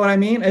 you know what I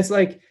mean? It's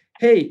like,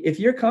 hey, if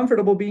you're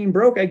comfortable being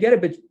broke, I get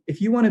it. But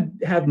if you want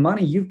to have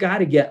money, you've got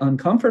to get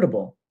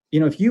uncomfortable. You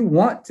know, if you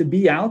want to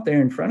be out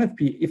there in front of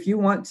people, if you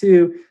want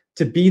to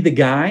be the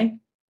guy,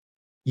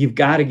 you've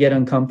got to get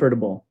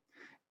uncomfortable.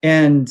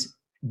 And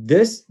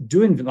this,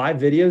 doing live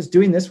videos,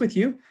 doing this with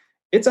you,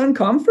 it's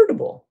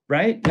uncomfortable,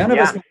 right? None of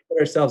us want to put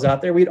ourselves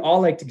out there. We'd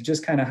all like to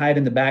just kind of hide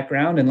in the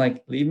background and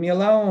like, leave me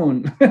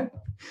alone.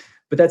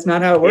 But that's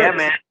not how it works. Yeah,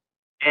 man.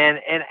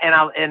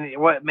 And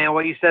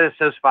what you said is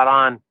so spot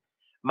on.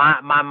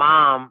 My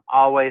mom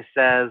always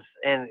says,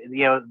 and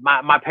you know,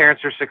 my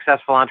parents are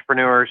successful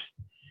entrepreneurs,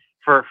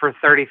 for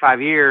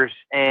 35 years,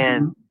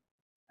 and Mhm.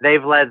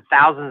 they've led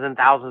thousands and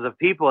thousands of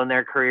people in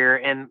their career.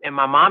 And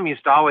my mom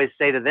used to always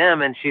say to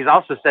them, and she's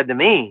also said to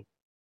me,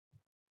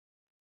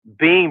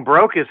 being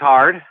broke is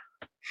hard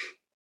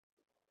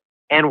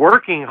and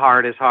working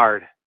hard is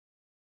hard.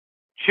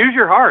 Choose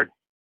your hard.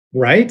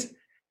 Right.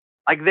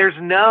 Like there's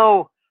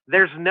no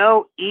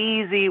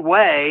easy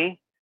way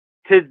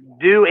to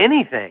do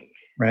anything,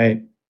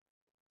 Right.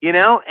 you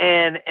know?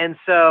 And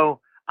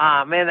so,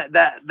 man,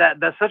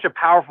 that's such a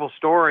powerful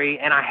story.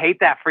 And I hate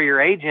that for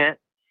your agent,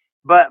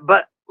 but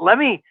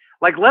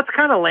let's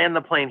kind of land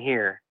the plane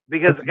here,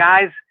 because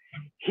guys,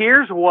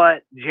 here's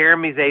what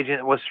Jeremy's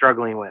agent was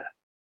struggling with.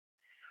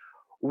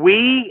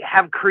 We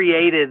have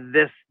created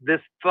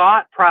this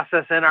thought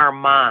process in our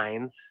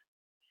minds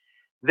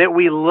that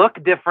we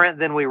look different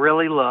than we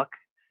really look,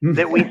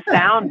 that we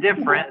sound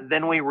different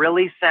than we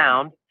really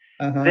sound,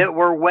 that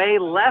we're way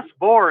less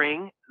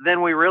boring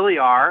than we really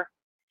are.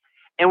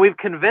 And we've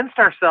convinced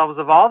ourselves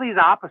of all these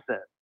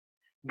opposites.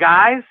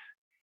 Guys,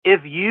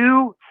 if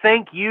you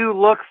think you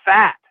look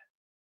fat,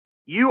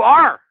 you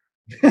are.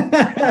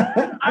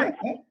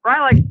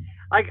 Right?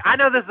 Like I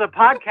know this is a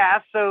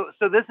podcast, so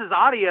this is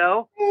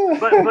audio,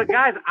 but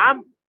guys,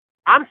 I'm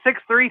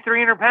 6'3",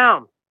 300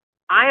 pounds.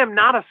 I am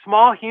not a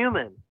small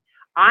human.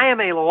 I am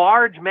a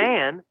large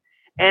man.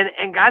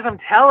 And guys, I'm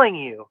telling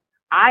you,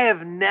 I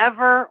have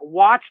never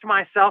watched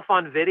myself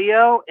on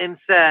video and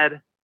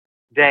said,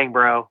 dang,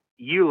 bro,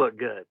 you look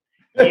good.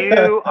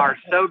 You are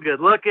so good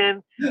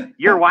looking.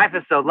 Your wife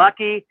is so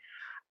lucky.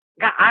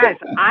 Guys,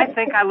 I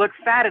think I look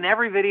fat in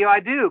every video I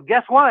do.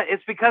 Guess what?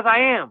 It's because I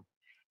am.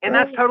 And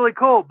that's totally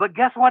cool. But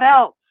guess what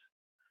else?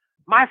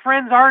 My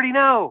friends already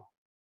know.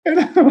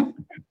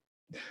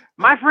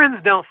 My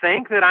friends don't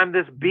think that I'm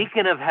this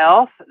beacon of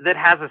health that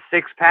has a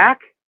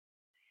six-pack.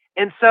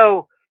 And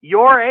so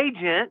your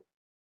agent,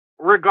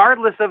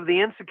 regardless of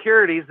the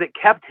insecurities that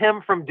kept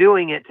him from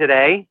doing it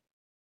today,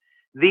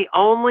 the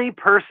only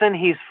person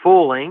he's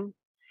fooling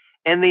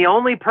and the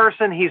only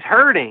person he's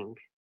hurting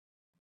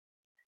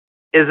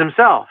is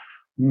himself.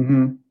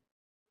 Mm-hmm.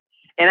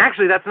 And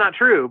actually, that's not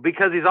true,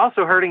 because he's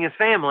also hurting his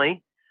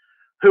family,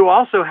 who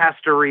also has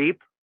to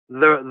reap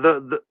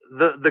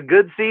the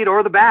good seed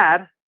or the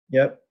bad.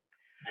 Yep.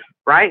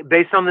 Right?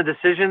 Based on the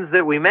decisions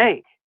that we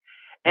make.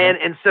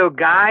 And so,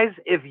 guys,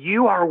 if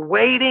you are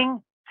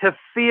waiting to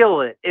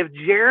feel it, if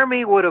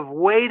Jeremy would have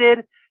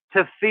waited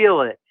to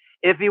feel it,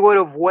 if he would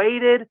have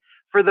waited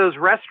for those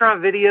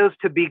restaurant videos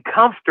to be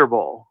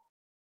comfortable,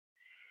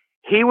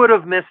 he would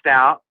have missed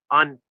out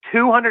on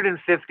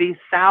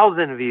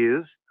 250,000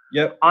 views.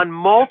 Yep. On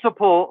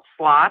multiple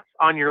slots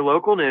on your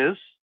local news,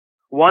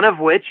 one of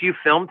which you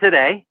filmed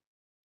today.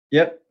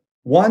 Yep.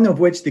 One of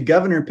which the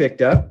governor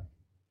picked up.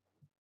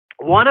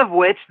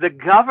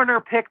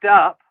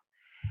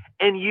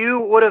 And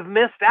you would have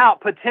missed out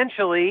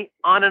potentially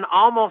on an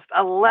almost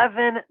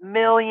 $11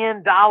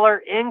 million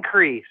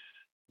increase.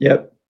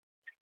 Yep.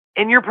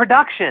 In your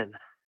production.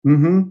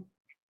 Mm-hmm.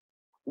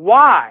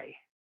 Why?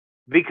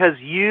 Because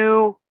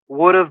you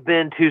would have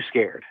been too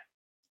scared.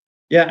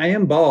 Yeah, I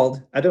am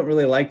bald. I don't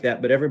really like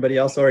that, but everybody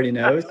else already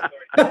knows.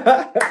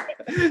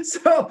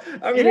 So,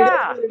 I mean,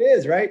 that's what it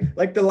is, right?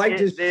 Like the light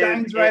just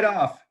shines right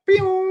off.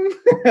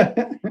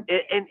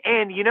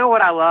 And you know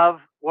what I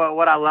love?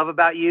 What I love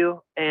about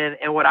you, and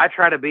what I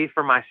try to be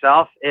for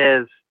myself,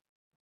 is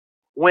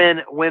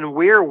when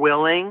we're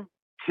willing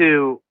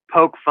to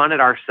poke fun at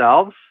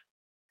ourselves,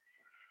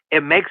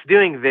 it makes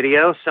doing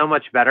video so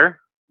much better.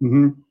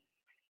 Mm-hmm.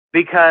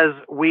 Because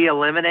we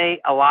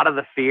eliminate a lot of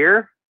the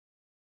fear.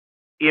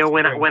 You know,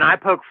 when I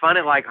poke fun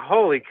at, like,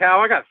 holy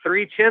cow, I got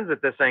 3 chins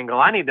at this angle,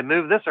 I need to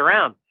move this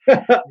around.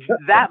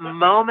 That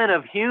moment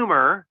of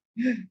humor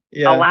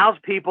allows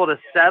people to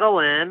settle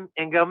in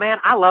and go, man,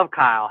 I love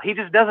Kyle. He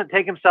just doesn't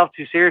take himself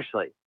too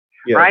seriously,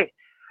 right?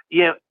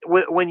 You know,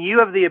 when you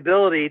have the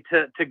ability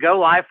to go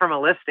live from a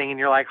listing and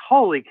you're like,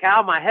 holy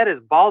cow, my head is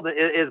bald,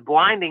 is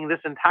blinding this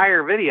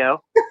entire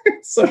video.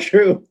 So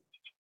true.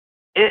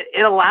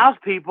 It allows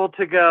people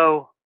to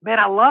go, man,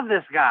 I love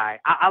this guy.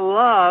 I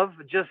love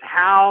just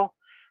how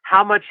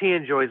much he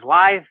enjoys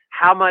life,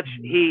 how much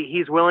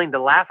he's willing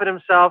to laugh at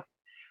himself,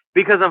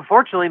 because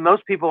unfortunately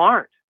most people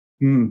aren't.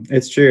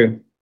 It's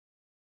true.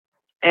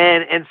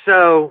 And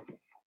so,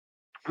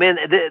 man,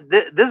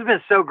 this has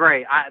been so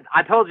great.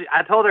 I told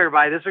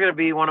everybody this is going to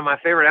be one of my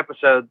favorite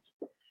episodes,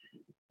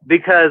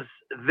 because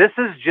this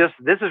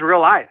is real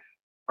life,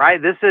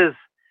 right? This is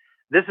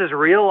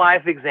real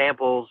life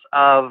examples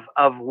of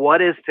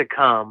what is to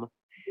come.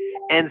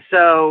 And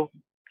so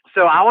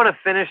I want to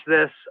finish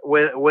this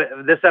with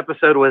this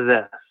episode with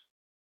this,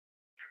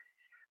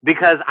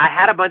 because I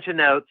had a bunch of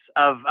notes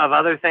of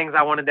other things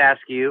I wanted to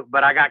ask you,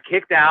 but I got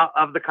kicked out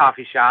of the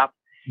coffee shop.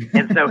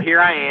 And so here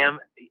I am.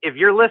 If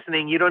you're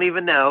listening, you don't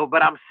even know,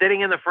 but I'm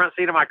sitting in the front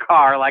seat of my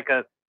car like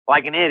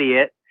an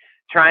idiot,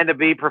 trying to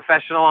be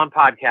professional on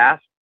podcasts.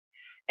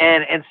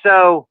 And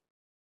so,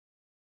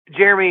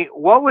 Jeremy,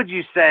 what would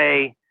you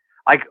say,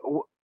 like,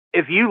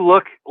 if you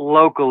look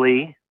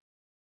locally,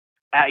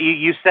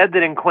 you said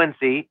that in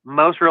Quincy,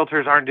 most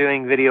realtors aren't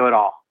doing video at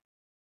all.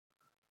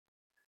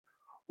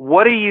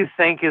 what do you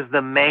think is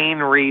the main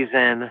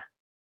reason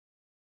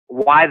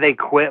why they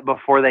quit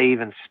before they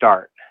even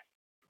start?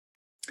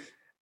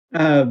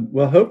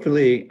 Well,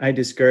 hopefully I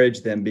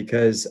discourage them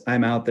because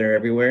I'm out there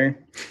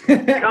everywhere.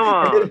 Come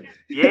on.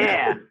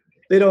 Yeah.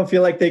 They don't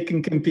feel like they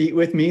can compete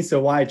with me, so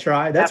why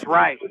try? That's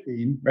right.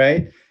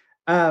 Right.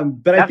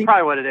 But that's I think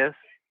probably what it is.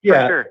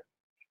 Yeah. For sure.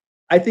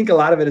 I think a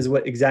lot of it is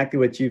exactly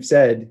what you've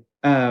said.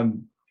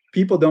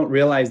 People don't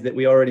realize that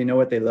we already know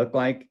what they look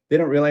like. They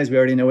don't realize we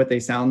already know what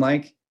they sound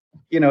like.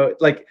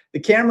 Like the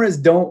cameras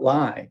don't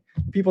lie.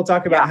 People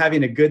talk about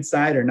having a good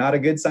side or not a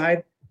good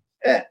side.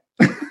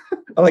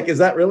 Like, is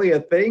that really a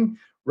thing?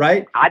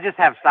 Right. I just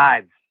have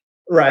sides.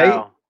 Right.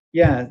 So.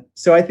 Yeah.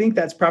 So I think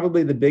that's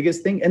probably the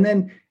biggest thing. And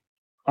then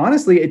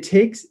honestly, it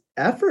takes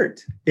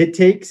effort. It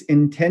takes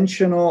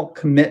intentional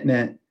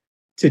commitment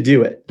to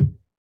do it.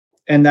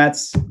 And that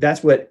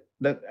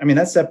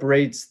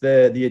separates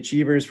the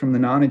achievers from the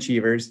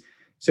non-achievers.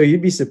 So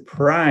you'd be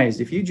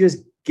surprised if you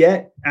just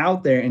get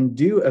out there and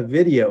do a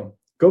video.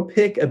 Go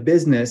pick a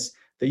business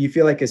that you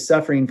feel like is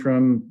suffering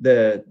from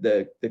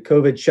the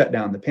COVID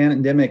shutdown, the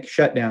pandemic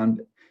shutdown.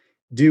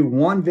 Do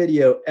one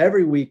video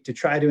every week to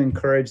try to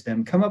encourage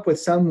them. Come up with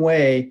some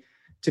way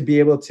to be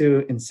able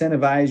to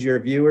incentivize your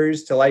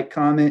viewers to like,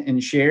 comment,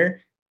 and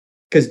share.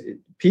 Because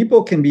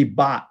people can be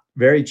bought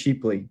very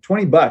cheaply.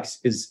 $20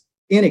 is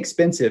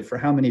inexpensive for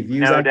how many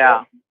views. No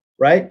doubt.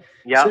 Right?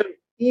 Yeah. So,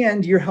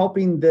 and you're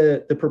helping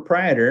the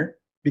proprietor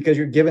because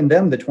you're giving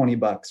them the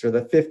 $20 or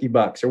the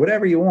 $50 or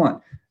whatever you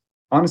want.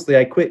 Honestly,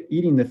 I quit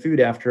eating the food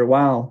after a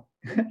while.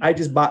 I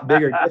just bought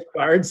bigger gift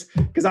cards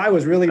because I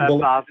was really That's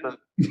awesome.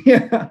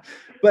 Yeah.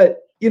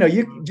 But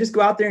you just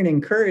go out there and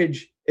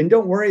encourage, and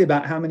don't worry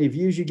about how many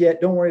views you get.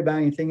 Don't worry about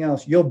anything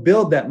else. You'll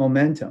build that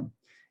momentum.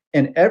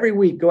 And every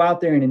week go out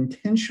there and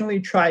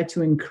intentionally try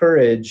to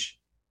encourage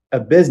a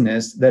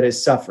business that is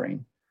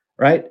suffering,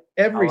 right?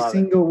 Every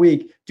single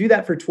week. Do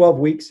that for 12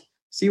 weeks.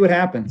 See what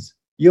happens.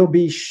 You'll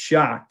be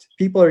shocked.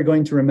 People are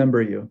going to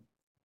remember you.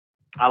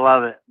 I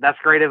love it. That's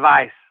great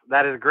advice.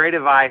 That is great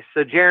advice.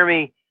 So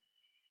Jeremy,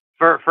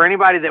 for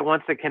anybody that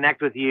wants to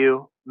connect with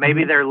you,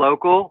 maybe they're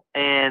local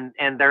and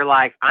they're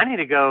like, I need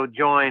to go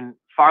join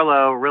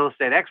Farlow Real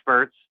Estate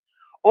Experts,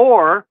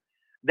 or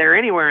they're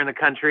anywhere in the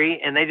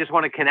country and they just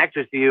want to connect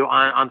with you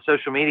on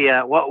social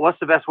media. What's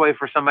the best way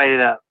for somebody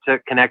to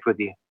connect with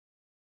you?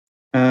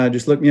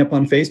 Just look me up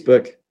on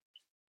Facebook.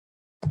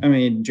 I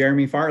mean,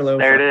 Jeremy Farlow.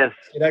 There it is.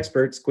 Real Estate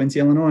Experts, Quincy,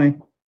 Illinois.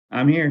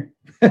 I'm here.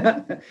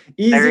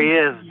 Easy. There he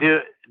is,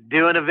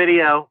 doing a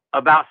video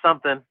about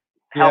something,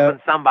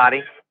 helping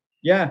somebody.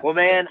 Yeah. Well,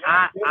 man,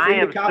 I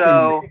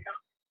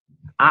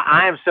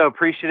am so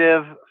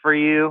appreciative for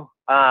you.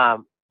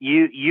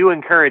 You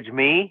encourage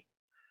me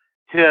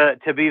to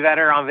be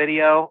better on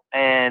video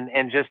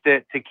and just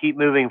to keep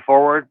moving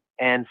forward.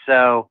 And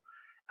so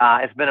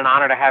it's been an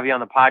honor to have you on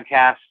the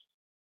podcast.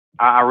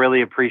 I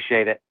really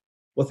appreciate it.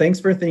 Well, thanks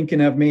for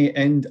thinking of me.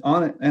 And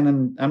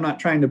I'm not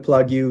trying to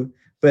plug you,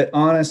 but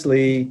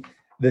honestly,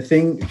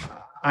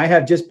 I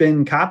have just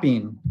been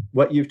copying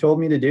what you've told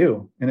me to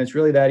do. And it's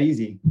really that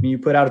easy. I mean, you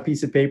put out a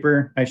piece of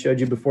paper. I showed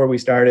you before we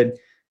started.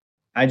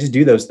 I just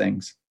do those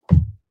things.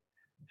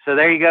 So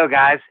there you go,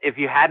 guys. If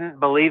you hadn't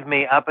believed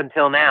me up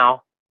until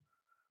now,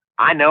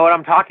 I know what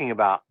I'm talking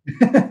about.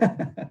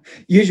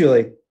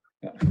 Usually.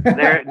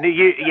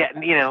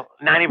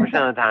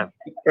 90% of the time.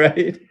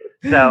 Right.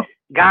 So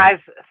guys,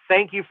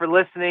 thank you for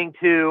listening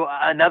to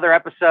another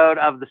episode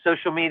of the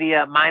Social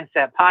Media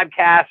Mindset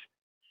Podcast.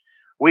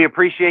 We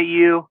appreciate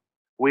you.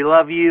 We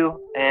love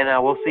you,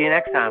 and we'll see you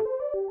next time.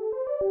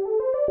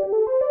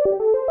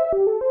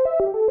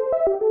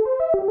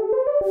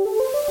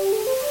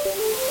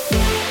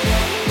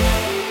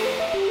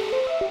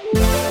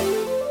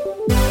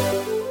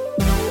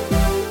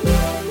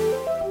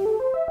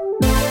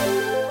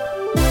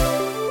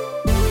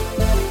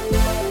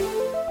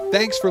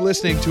 Thanks for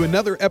listening to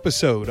another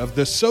episode of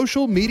the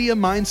Social Media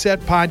Mindset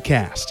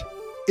Podcast.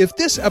 If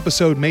this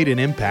episode made an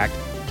impact,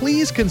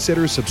 please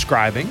consider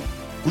subscribing,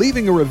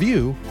 leaving a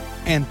review,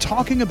 and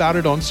talking about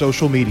it on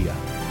social media.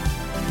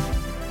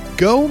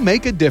 Go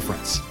make a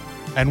difference,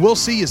 and we'll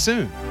see you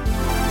soon.